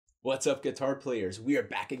What's up, guitar players? We are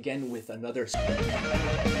back again with another.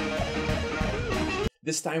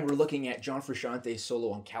 This time we're looking at John Frusciante's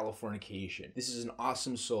solo on Californication. This is an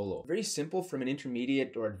awesome solo. Very simple from an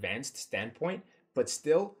intermediate or advanced standpoint, but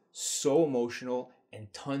still so emotional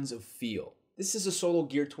and tons of feel. This is a solo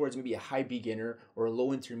geared towards maybe a high beginner or a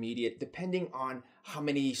low intermediate, depending on how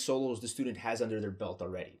many solos the student has under their belt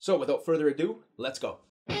already. So without further ado, let's go.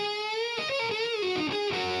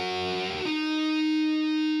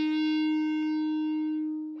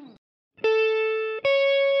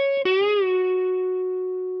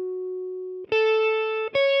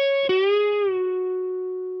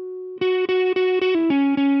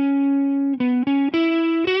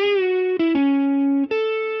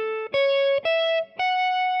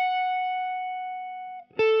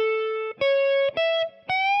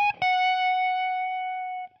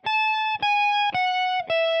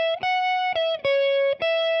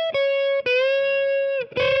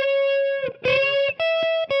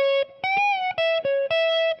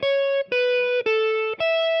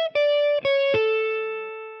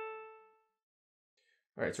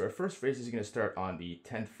 All right, so our first phrase is going to start on the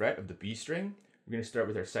 10th fret of the B string. We're going to start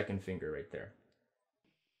with our second finger right there.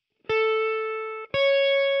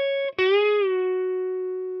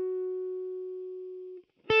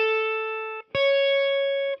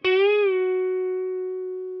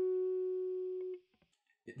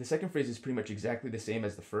 The second phrase is pretty much exactly the same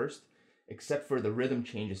as the first, except for the rhythm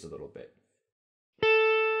changes a little bit.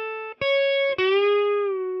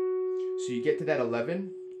 So you get to that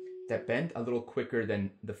 11, that bend, a little quicker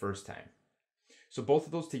than the first time. So both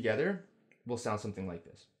of those together will sound something like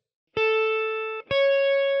this.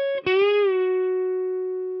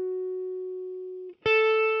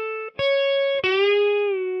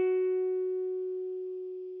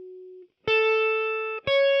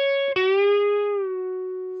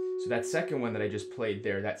 So that second one that I just played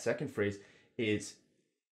there, that second phrase is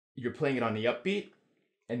you're playing it on the upbeat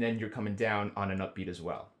and then you're coming down on an upbeat as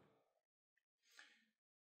well.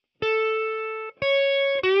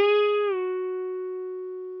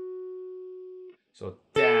 So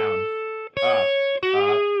down, up,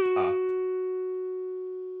 up, up.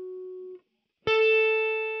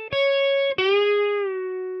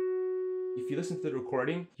 If you listen to the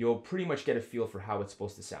recording, you'll pretty much get a feel for how it's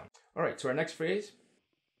supposed to sound. All right, so our next phrase.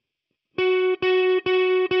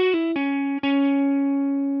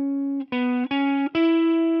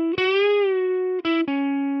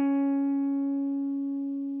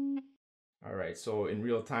 All right, so in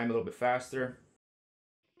real time, a little bit faster.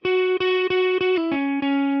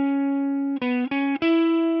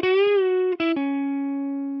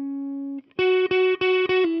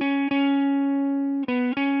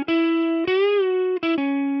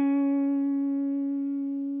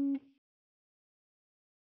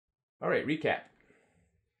 All right, recap.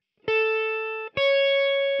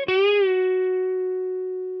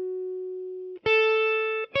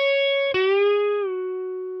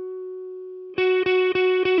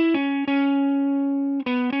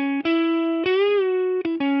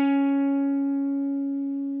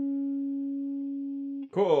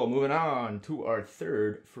 Cool, moving on to our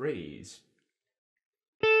third phrase.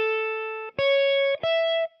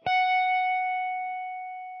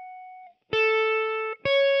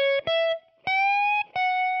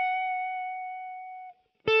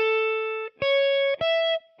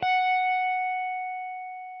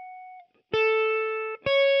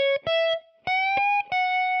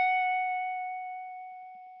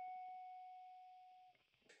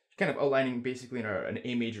 Kind of outlining basically an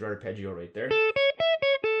A major arpeggio right there.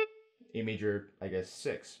 A major, I guess,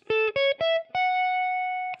 6.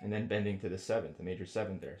 And then bending to the 7th, a major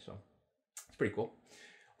 7 there. So it's pretty cool.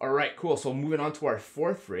 All right, cool. So moving on to our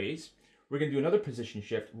fourth phrase, we're going to do another position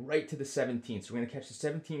shift right to the 17th. So we're going to catch the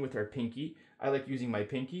 17 with our pinky. I like using my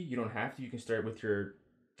pinky. You don't have to. You can start with your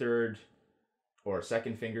third or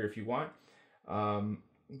second finger if you want.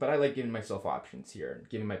 But I like giving myself options here,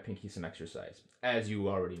 giving my pinky some exercise, as you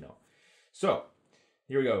already know. So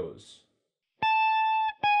here goes.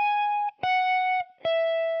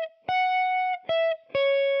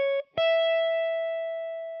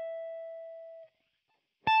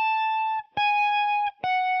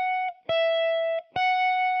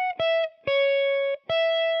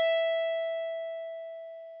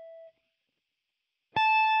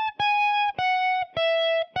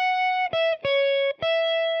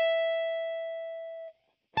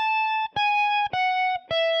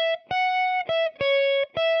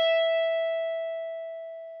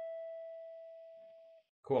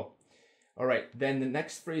 Cool. All right, then the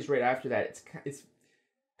next phrase right after that, it's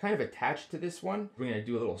kind of attached to this one. We're going to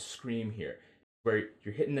do a little scream here. where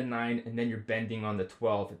you're hitting the 9 and then you're bending on the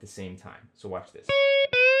 12 at the same time. So watch this.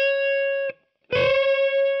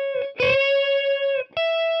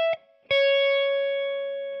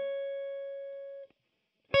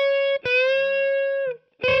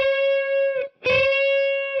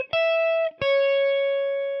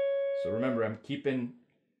 So remember, I'm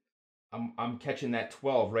catching that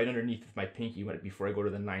 12 right underneath with my pinky before I go to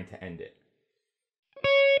the 9 to end it.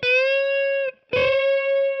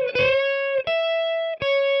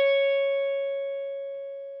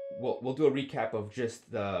 We'll do a recap of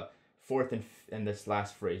just the fourth and this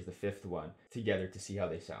last phrase, the fifth one, together to see how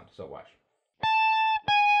they sound. So watch.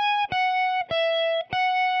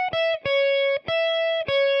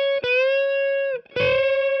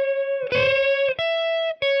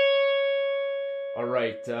 All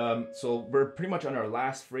right, so we're pretty much on our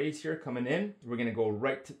last phrase here coming in. We're gonna go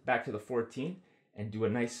back to the 14 and do a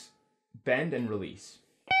nice bend and release.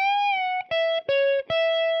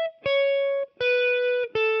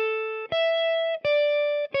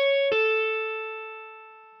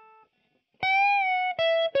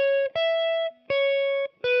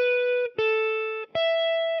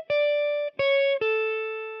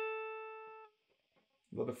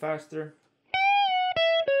 A little bit faster.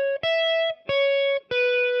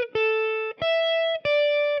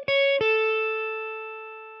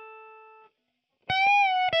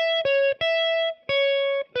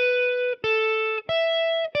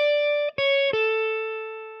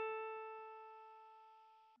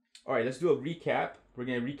 All right, let's do a recap. We're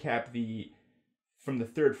going to recap from the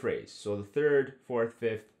third phrase. So the third, fourth,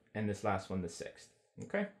 fifth, and this last one, the sixth.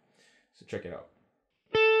 Okay? So check it out.